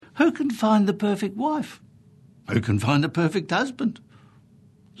Who can find the perfect wife? Who can find the perfect husband?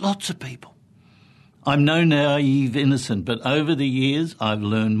 Lots of people. I'm no naive innocent, but over the years I've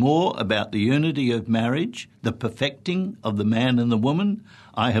learned more about the unity of marriage, the perfecting of the man and the woman.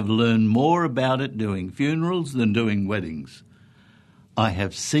 I have learned more about it doing funerals than doing weddings. I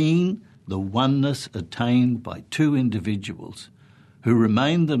have seen the oneness attained by two individuals who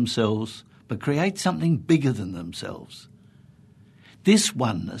remain themselves but create something bigger than themselves. This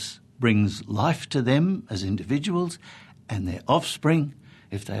oneness brings life to them as individuals and their offspring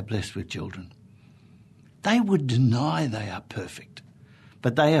if they are blessed with children. They would deny they are perfect,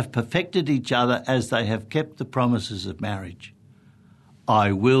 but they have perfected each other as they have kept the promises of marriage.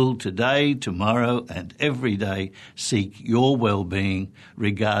 I will today, tomorrow, and every day seek your well-being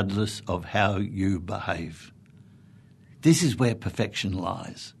regardless of how you behave. This is where perfection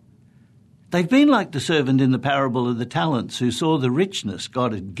lies. They've been like the servant in the parable of the talents who saw the richness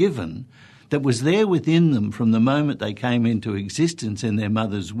God had given that was there within them from the moment they came into existence in their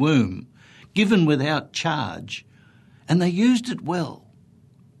mother's womb, given without charge, and they used it well.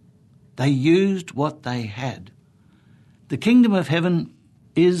 They used what they had. The kingdom of heaven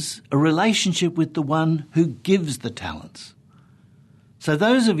is a relationship with the one who gives the talents. So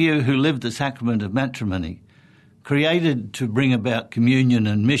those of you who live the sacrament of matrimony, created to bring about communion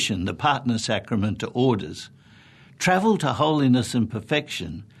and mission, the partner sacrament to orders, travel to holiness and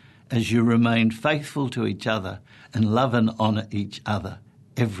perfection as you remain faithful to each other and love and honour each other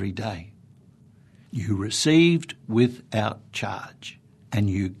every day. You received without charge, and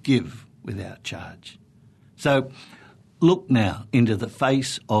you give without charge. So look now into the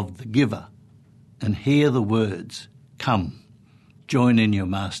face of the giver and hear the words, "Come, join in your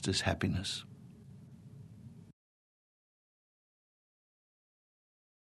master's happiness."